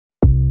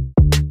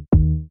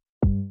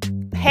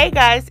Hey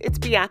guys, it's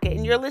Bianca,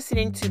 and you're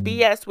listening to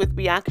BS with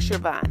Bianca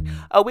Siobhan,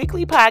 a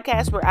weekly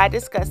podcast where I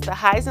discuss the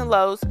highs and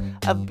lows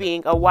of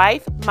being a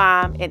wife,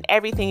 mom, and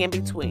everything in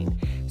between.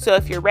 So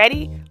if you're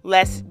ready,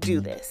 let's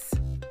do this.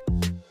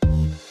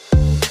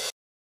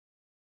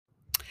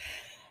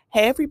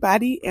 Hey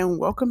everybody, and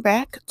welcome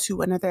back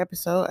to another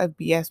episode of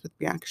BS with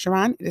Bianca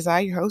Siobhan. It is I,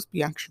 your host,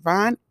 Bianca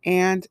Siobhan,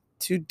 and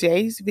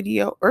today's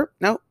video,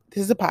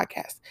 this is a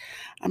podcast.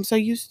 I'm so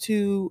used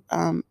to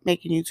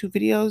making YouTube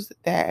videos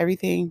that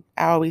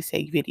I always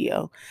say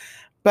video.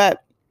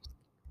 But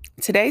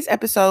today's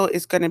episode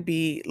is going to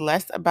be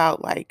less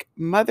about like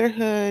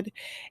motherhood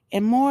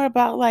and more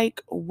about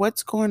like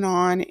what's going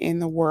on in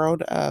the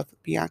world of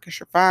Bianca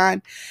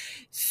Siobhan.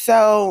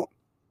 So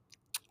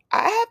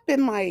I have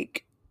been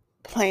like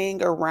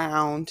playing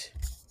around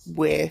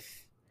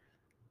with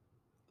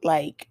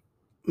like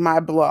my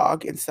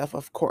blog and stuff,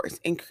 of course,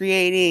 and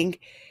creating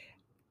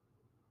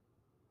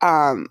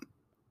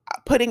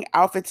putting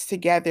outfits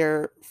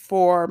together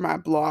for my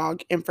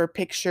blog and for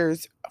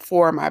pictures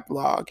for my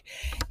blog.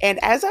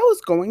 And as I was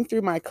going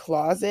through my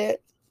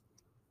closet,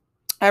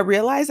 I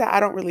realized that I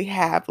don't really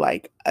have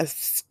like a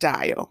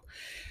style.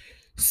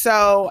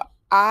 So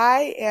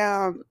I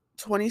am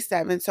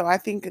 27, so I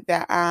think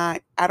that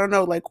I don't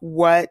know like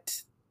what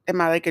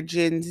am I, like a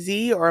Gen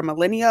Z or a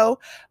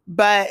millennial,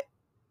 but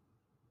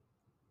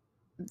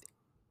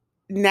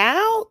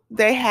now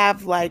they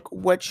have like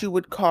what you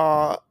would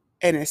call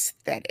an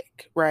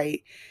aesthetic,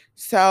 right?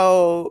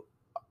 So,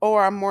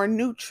 or I'm more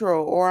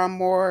neutral, or I'm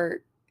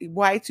more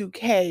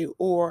Y2K,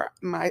 or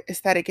my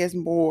aesthetic is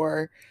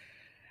more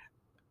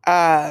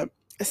uh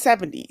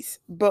 70s.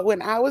 But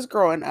when I was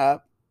growing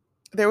up,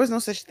 there was no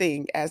such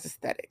thing as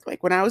aesthetic.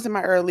 Like when I was in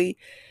my early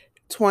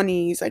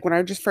 20s, like when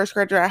I just first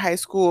graduated high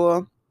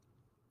school,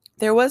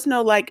 there was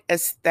no like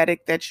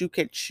aesthetic that you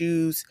could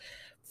choose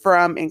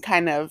from and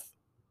kind of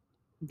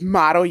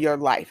model your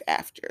life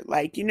after.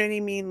 Like, you know what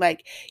I mean?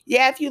 Like,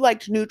 yeah, if you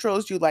liked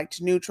neutrals, you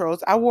liked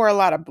neutrals. I wore a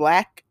lot of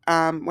black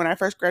when I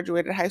first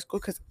graduated high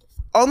school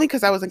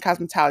because I was in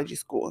cosmetology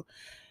school.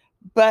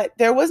 But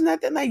there was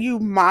nothing that you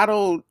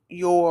modeled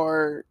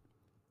your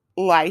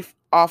life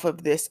off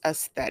of this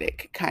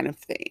aesthetic kind of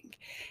thing.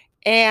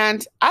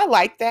 And I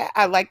like that.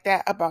 I like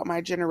that about my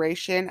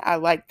generation. I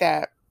like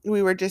that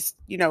we were just,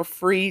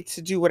 free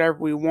to do whatever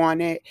we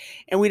wanted.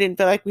 And we didn't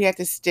feel like we had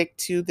to stick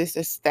to this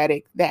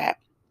aesthetic that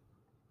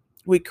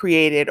we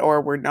created or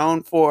were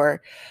known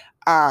for,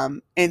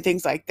 and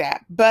things like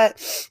that.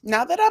 But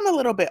now that I'm a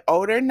little bit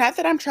older, not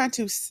that I'm trying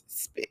to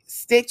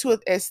stick to an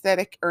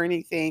aesthetic or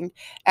anything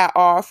at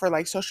all for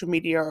like social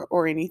media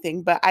or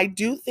anything, but I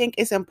do think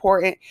it's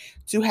important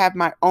to have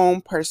my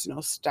own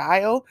personal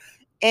style.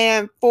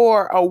 And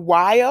for a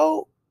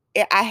while,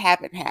 I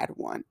haven't had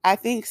one. I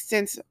think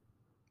since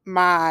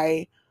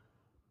my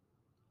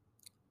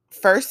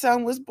first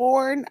son was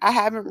born, I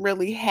haven't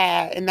really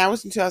had, and that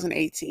was in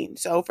 2018.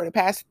 So for the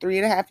past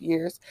 3.5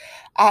 years,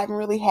 I haven't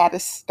really had a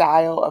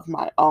style of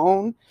my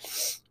own.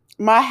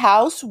 My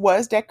house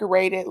was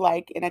decorated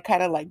like in a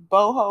kind of like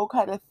boho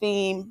kind of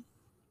theme,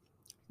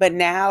 but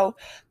now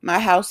my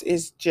house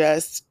is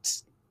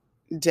just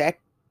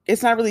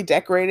it's not really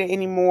decorated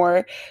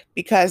anymore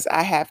because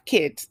I have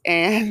kids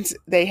and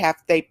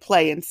they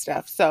play and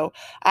stuff. So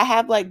I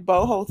have like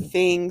boho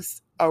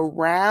things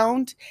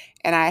around,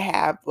 and I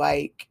have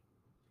like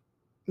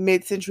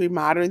mid-century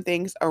modern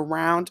things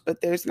around,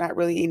 but there's not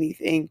really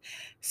anything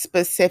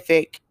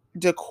specific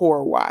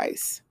decor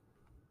wise.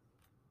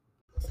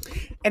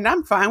 And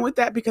I'm fine with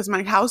that because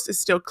my house is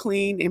still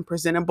clean and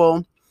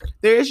presentable.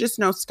 There is just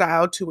no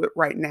style to it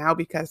right now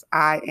because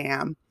I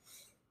am,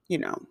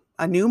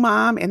 a new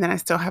mom, and then I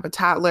still have a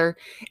toddler,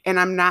 and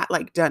I'm not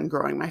like done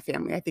growing my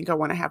family. I think I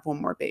want to have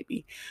one more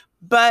baby.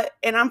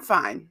 And I'm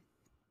fine.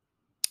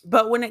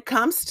 But when it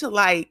comes to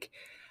like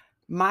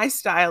my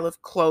style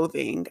of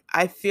clothing,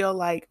 I feel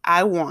like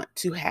I want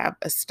to have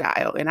a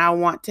style, and I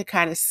want to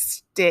kind of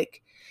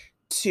stick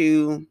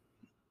to,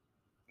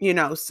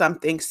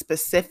 something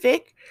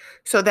specific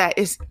so that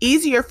it's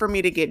easier for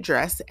me to get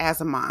dressed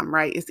as a mom,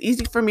 right? It's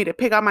easy for me to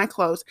pick out my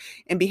clothes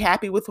and be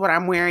happy with what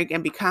I'm wearing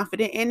and be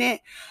confident in it,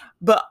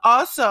 but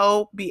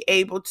also be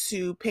able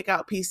to pick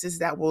out pieces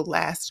that will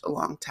last a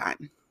long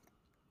time.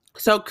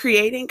 So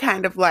creating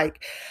kind of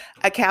like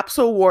a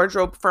capsule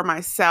wardrobe for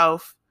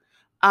myself,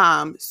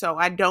 so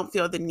I don't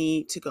feel the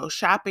need to go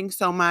shopping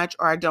so much,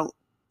 or I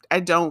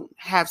don't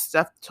have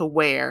stuff to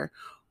wear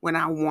when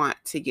I want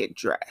to get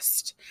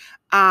dressed.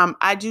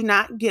 I do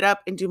not get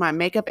up and do my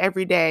makeup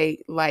every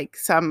day like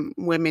some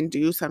women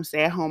do, some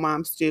stay-at-home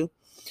moms do.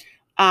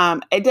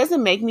 It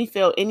doesn't make me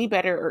feel any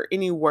better or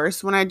any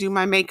worse when I do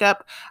my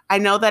makeup. I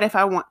know that if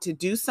I want to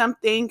do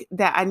something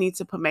that I need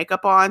to put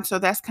makeup on, so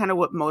that's kind of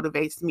what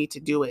motivates me to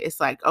do it. It's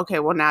like, okay,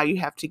 well now you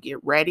have to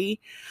get ready.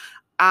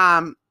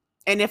 And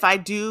if I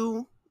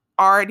do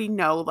already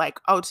know like,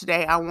 oh,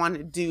 today I want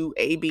to do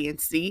A, B, and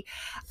C,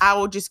 I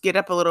will just get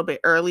up a little bit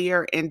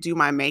earlier and do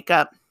my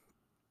makeup.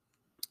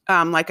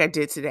 Like I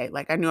did today.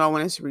 Like I knew I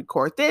wanted to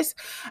record this.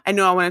 I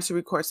knew I wanted to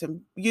record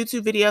some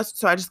YouTube videos.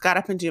 So I just got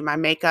up and did my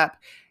makeup.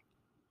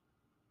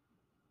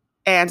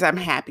 and I'm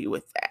happy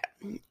with that.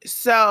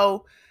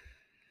 So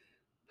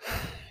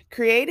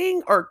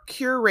creating or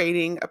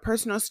curating a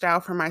personal style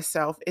for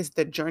myself is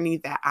the journey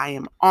that I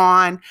am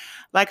on.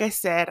 Like I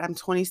said, I'm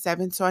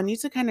 27, so I need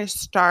to kind of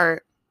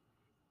start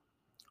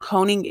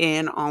honing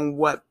in on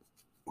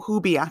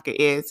who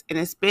Bianca is. And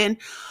it's been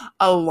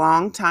a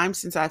long time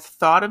since I've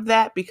thought of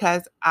that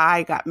because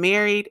I got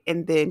married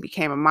and then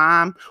became a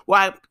mom.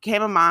 Well, I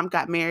became a mom,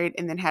 got married,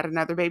 and then had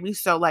another baby.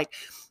 So like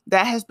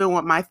that has been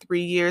what my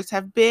 3 years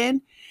have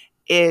been,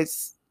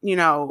 is,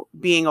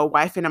 being a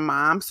wife and a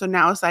mom. So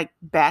now it's like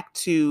back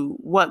to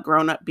what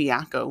grown-up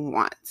Bianca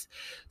wants.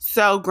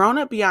 So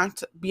grown-up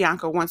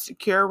Bianca wants to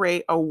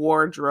curate a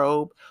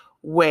wardrobe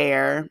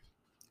where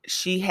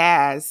she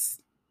has,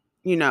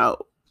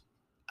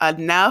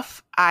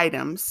 enough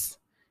items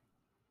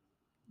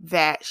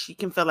that she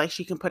can feel like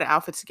she can put an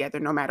outfit together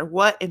no matter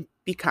what and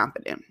be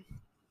confident.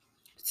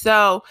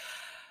 So,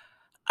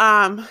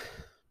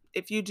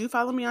 if you do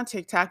follow me on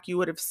TikTok, you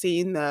would have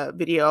seen the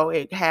video.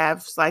 It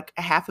has like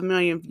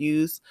 500,000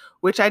 views,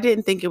 which I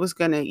didn't think it was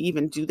going to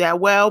even do that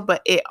well,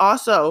 but it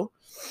also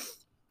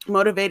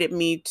motivated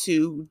me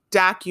to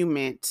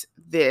document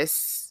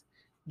this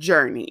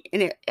journey.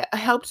 And it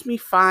helps me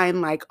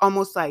find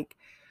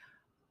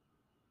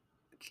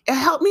it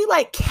helped me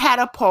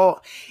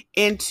catapult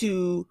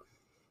into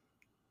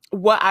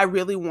what I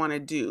really want to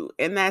do.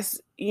 And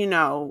that's,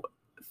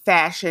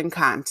 fashion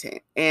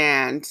content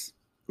and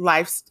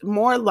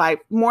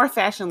more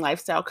fashion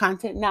lifestyle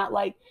content, not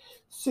like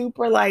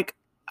super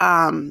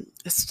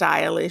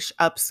stylish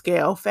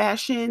upscale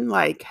fashion,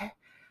 like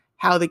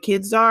how the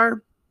kids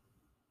are,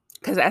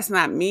 because that's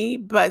not me,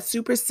 but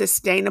super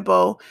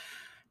sustainable,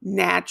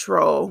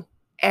 natural,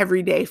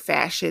 everyday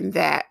fashion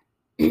that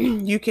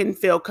you can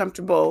feel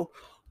comfortable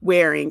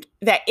wearing,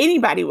 that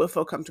anybody will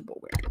feel comfortable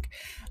wearing.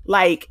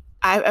 Like,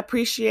 I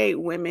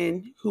appreciate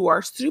women who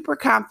are super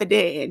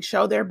confident and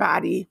show their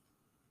body,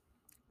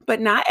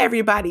 but not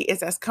everybody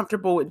is as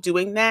comfortable with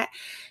doing that.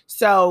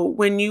 So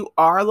when you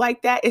are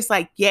like that, it's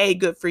like, yay,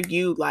 good for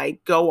you,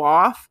 like go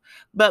off.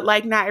 But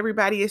like not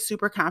everybody is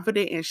super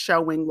confident in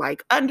showing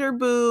like under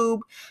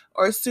boob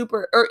or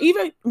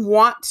even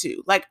want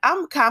to. Like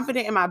I'm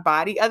confident in my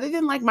body other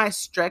than like my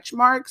stretch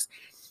marks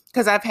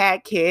because I've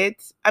had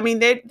kids. I mean,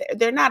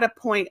 they're not a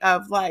point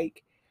of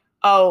like,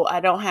 oh, I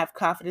don't have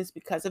confidence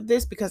because of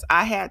this, because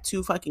I had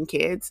 2 fucking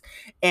kids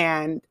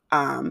and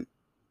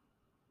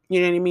you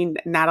know what I mean?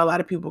 Not a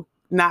lot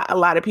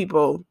of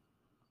people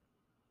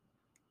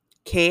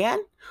can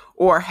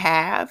or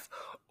have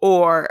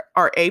or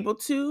are able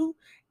to.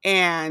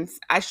 And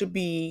I should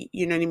be,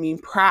 you know what I mean,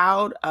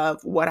 proud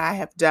of what I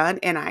have done,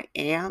 and I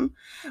am.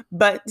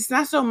 But it's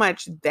not so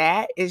much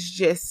that, it's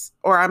just,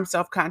 or I'm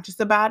self-conscious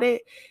about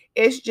it.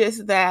 It's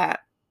just that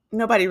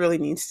nobody really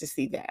needs to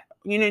see that.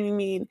 You know what I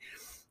mean?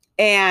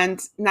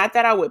 And not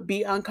that I would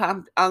be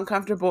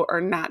uncomfortable or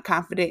not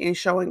confident in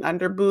showing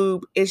under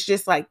boob. It's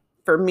just like,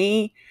 for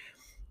me,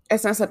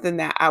 it's not something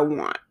that I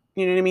want.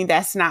 You know what I mean?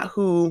 That's not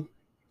who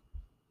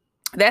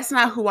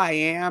I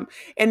am.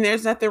 And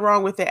there's nothing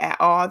wrong with it at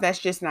all. That's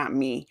just not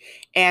me.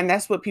 And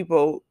that's what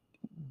people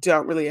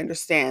don't really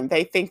understand.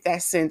 They think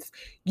that since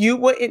you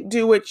wouldn't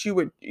do what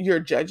you're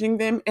judging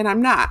them. And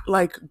I'm not.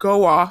 Like,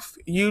 go off.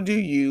 You do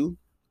you.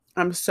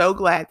 I'm so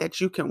glad that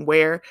you can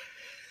wear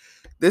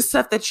the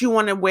stuff that you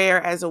want to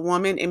wear as a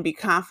woman and be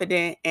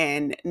confident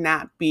and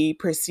not be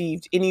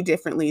perceived any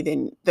differently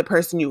than the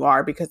person you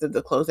are because of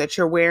the clothes that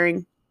you're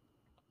wearing,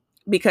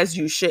 because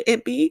you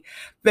shouldn't be.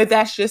 But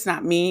that's just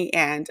not me.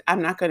 And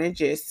I'm not going to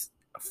just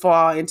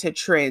fall into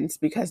trends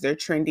because they're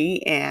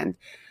trendy and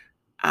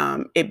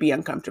it be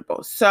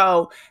uncomfortable.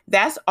 So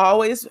that's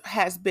always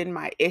has been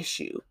my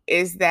issue,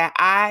 is that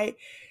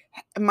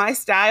my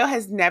style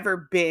has never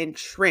been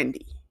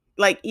trendy.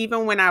 Like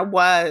even when I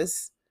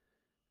was,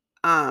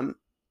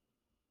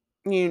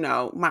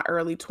 my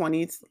early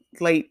 20s,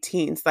 late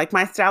teens, like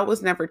my style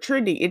was never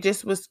trendy. It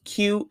just was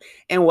cute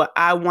and what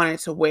I wanted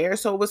to wear.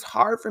 So it was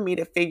hard for me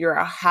to figure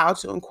out how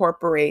to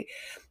incorporate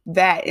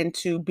that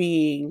into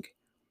being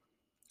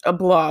a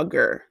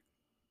blogger,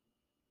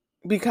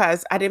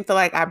 because I didn't feel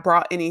like I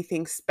brought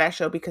anything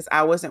special because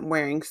I wasn't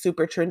wearing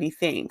super trendy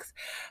things.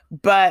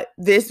 But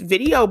this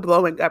video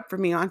blowing up for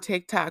me on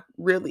TikTok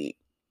really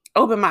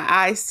opened my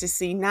eyes to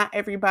see not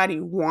everybody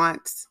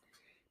wants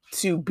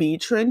to be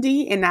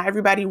trendy, and not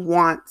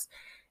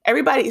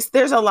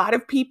there's a lot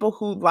of people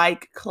who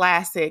like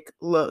classic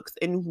looks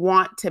and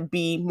want to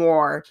be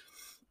more,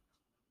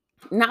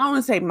 not want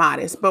to say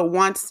modest, but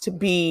wants to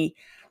be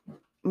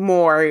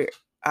more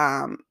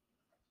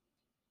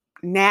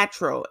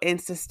natural and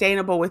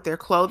sustainable with their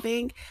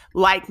clothing,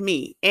 like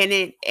me. And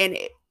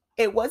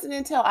it wasn't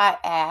until I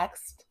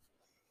asked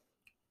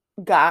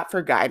God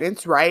for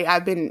guidance, right?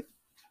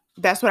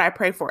 That's what I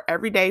pray for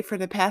every day for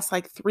the past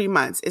like 3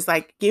 months. Is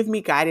like, give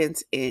me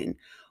guidance in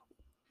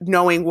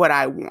knowing what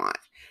I want.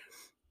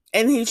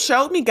 And he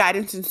showed me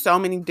guidance in so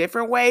many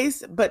different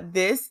ways, but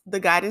the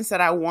guidance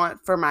that I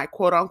want for my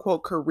quote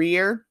unquote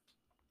career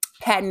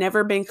had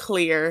never been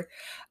clear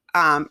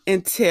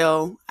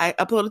until I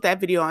uploaded that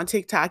video on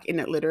TikTok, and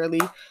it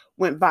literally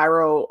went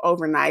viral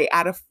overnight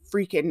out of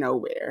freaking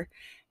nowhere.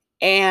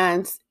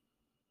 And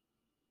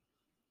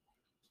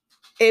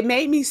it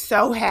made me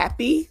so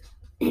happy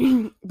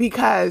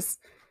because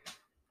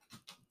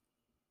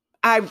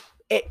I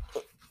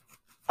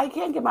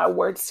can't get my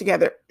words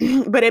together,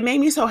 but it made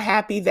me so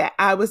happy that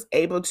I was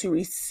able to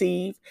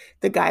receive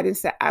the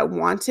guidance that I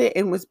wanted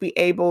and was be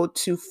able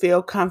to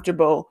feel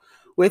comfortable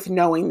with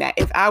knowing that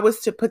if I was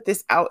to put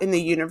this out in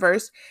the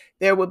universe,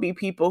 there would be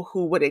people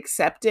who would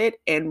accept it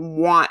and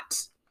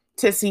want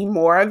to see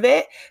more of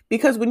it.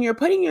 Because when you're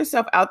putting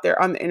yourself out there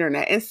on the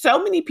internet, and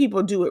so many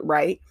people do it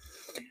right,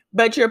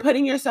 but you're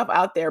putting yourself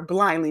out there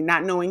blindly,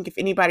 not knowing if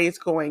anybody is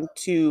going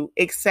to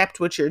accept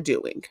what you're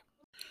doing.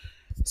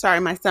 Sorry,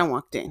 my son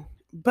walked in.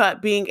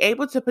 But being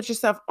able to put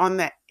yourself on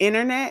the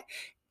internet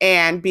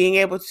and being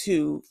able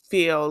to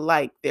feel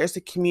like there's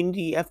a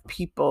community of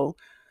people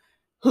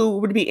who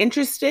would be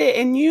interested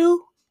in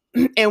you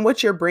and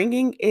what you're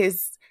bringing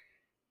is,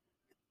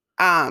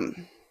 I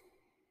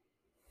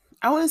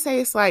want to say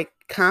it's like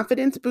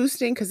confidence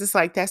boosting, because it's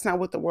like that's not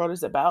what the world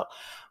is about,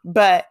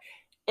 but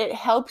it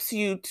helps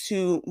you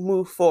to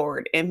move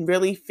forward and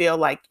really feel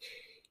like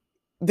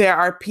there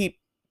are people,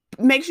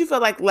 makes you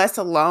feel like less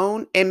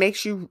alone and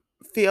makes you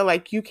feel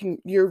like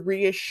you're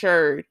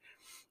reassured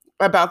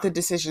about the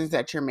decisions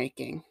that you're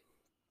making.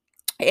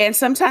 And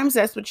sometimes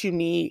that's what you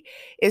need,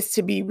 is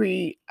to be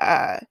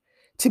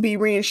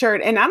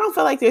reassured. And I don't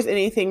feel like there's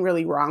anything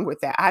really wrong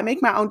with that. I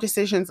make my own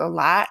decisions a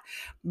lot,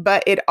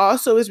 but it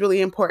also is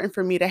really important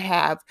for me to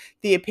have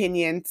the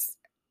opinions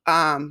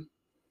of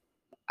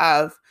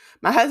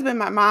my husband,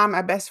 my mom,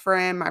 my best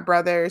friend, my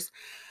brothers,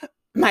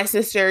 my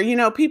sister,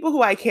 people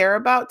who I care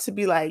about, to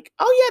be like,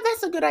 oh yeah,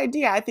 that's a good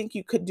idea. I think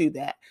you could do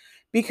that.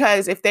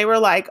 Because if they were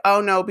like,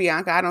 oh no,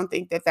 Bianca, I don't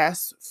think that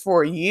that's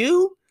for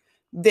you,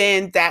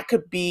 then that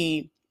could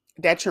be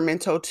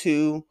detrimental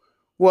to,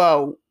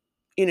 well,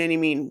 you know what I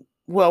mean?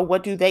 Well,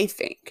 what do they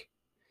think?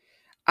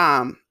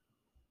 Um,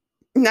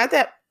 not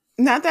that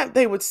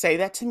they would say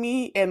that to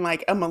me in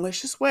like a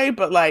malicious way,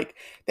 but like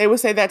they would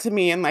say that to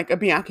me in like, a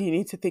Bianca, you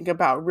need to think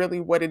about really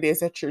what it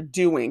is that you're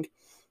doing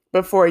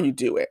before you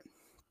do it.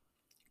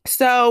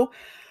 So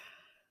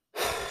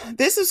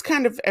this is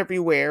kind of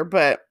everywhere,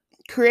 but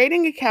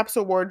creating a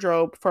capsule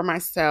wardrobe for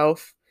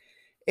myself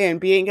and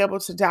being able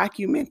to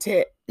document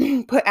it,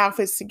 put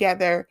outfits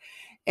together,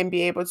 and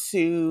be able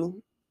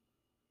to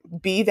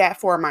be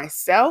that for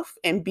myself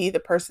and be the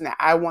person that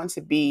I want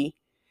to be,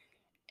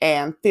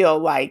 and feel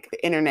like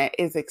the internet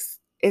is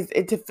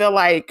to feel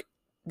like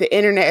the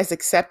internet is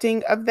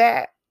accepting of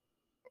that,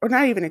 or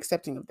not even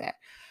accepting of that.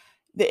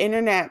 The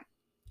internet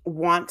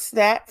wants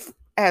that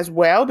as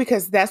well,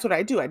 because that's what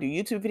I do. I do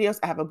YouTube videos.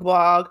 I have a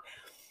blog.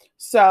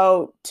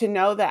 So to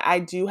know that I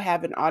do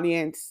have an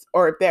audience,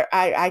 or if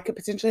I could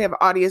potentially have an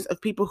audience of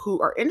people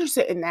who are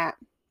interested in that,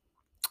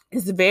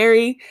 is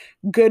very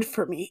good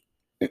for me.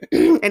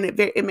 And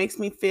it makes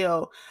me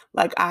feel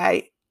like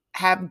I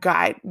have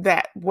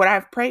that what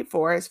I've prayed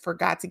for is for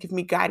God to give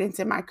me guidance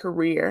in my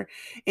career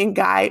and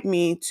guide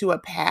me to a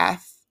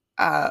path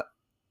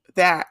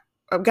that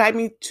guide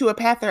me to a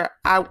path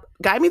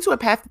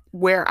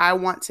where I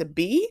want to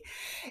be,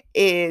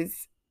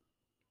 is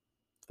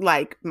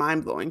like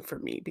mind blowing for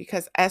me,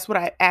 because that's what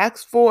I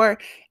asked for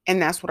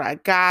and that's what I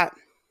got.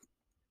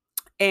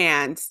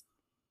 And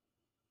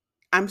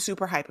I'm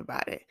super hype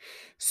about it.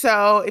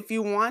 So if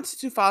you want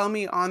to follow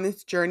me on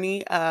this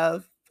journey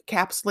of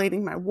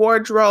encapsulating my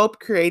wardrobe,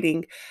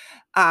 creating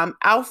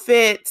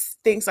outfits,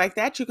 things like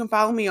that, you can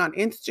follow me on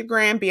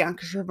Instagram,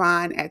 Bianca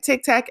Shervon, at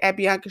TikTok at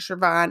Bianca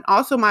Shervon,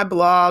 also my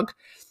blog,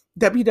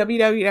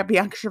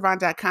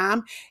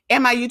 www.biancashervon.com,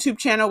 and my YouTube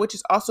channel, which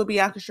is also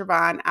Bianca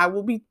Shervon. I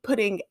will be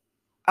putting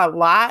a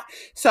lot.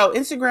 So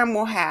Instagram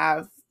will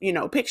have,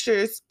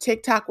 pictures.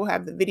 TikTok will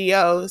have the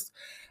videos.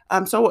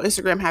 So will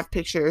Instagram have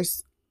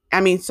pictures.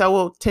 So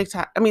will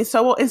TikTok.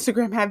 So will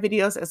Instagram have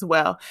videos as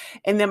well.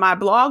 And then my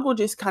blog will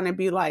just kind of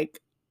be like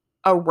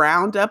a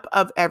roundup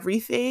of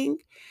everything.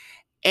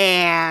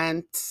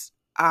 And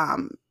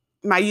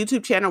my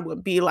YouTube channel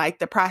would be like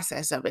the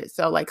process of it.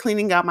 So like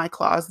cleaning out my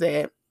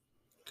closet,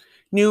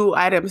 new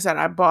items that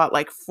I bought,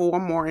 like 4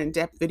 more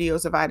in-depth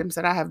videos of items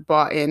that I have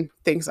bought in,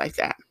 things like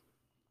that.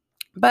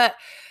 But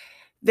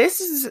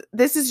this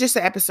is just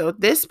an episode.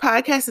 This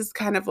podcast is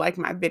kind of like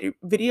my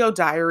video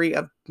diary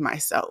of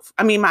myself.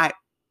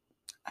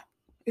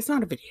 It's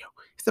not a video,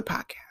 it's a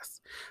podcast,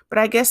 but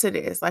I guess it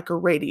is like a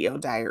radio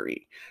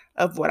diary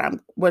of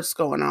what's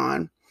going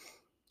on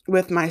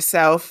with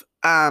myself.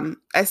 I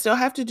still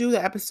have to do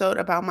the episode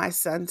about my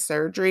son's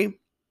surgery.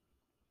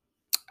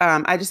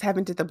 I just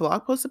haven't did the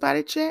blog post about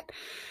it yet.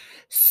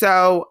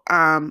 So,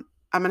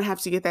 I'm going to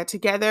have to get that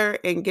together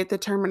and get the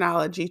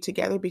terminology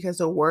together, because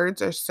the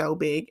words are so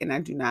big and I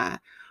do not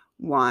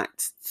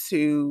want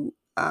to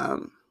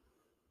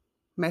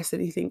mess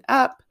anything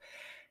up.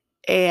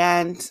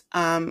 And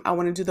I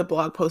want to do the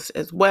blog post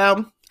as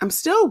well. I'm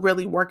still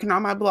really working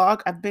on my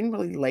blog. I've been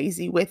really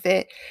lazy with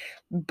it,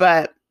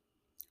 but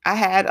I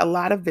had a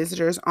lot of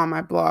visitors on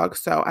my blog,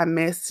 so I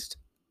missed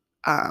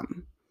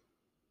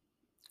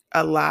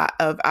a lot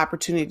of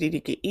opportunity to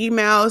get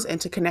emails and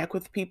to connect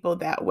with people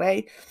that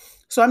way.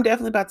 So I'm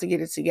definitely about to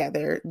get it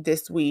together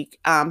this week.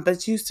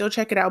 But you still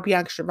check it out,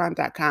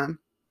 BiancaStrabon.com.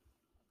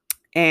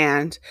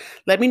 And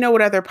let me know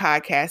what other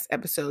podcast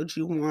episodes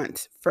you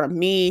want from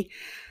me.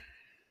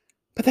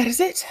 But that is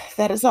it.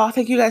 That is all.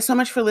 Thank you guys so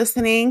much for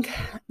listening.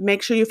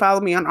 Make sure you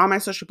follow me on all my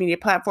social media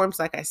platforms.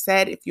 Like I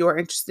said, if you're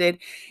interested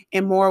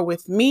in more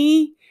with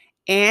me,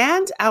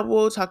 and I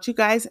will talk to you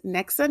guys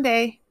next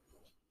Sunday.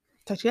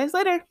 Talk to you guys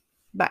later.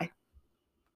 Bye.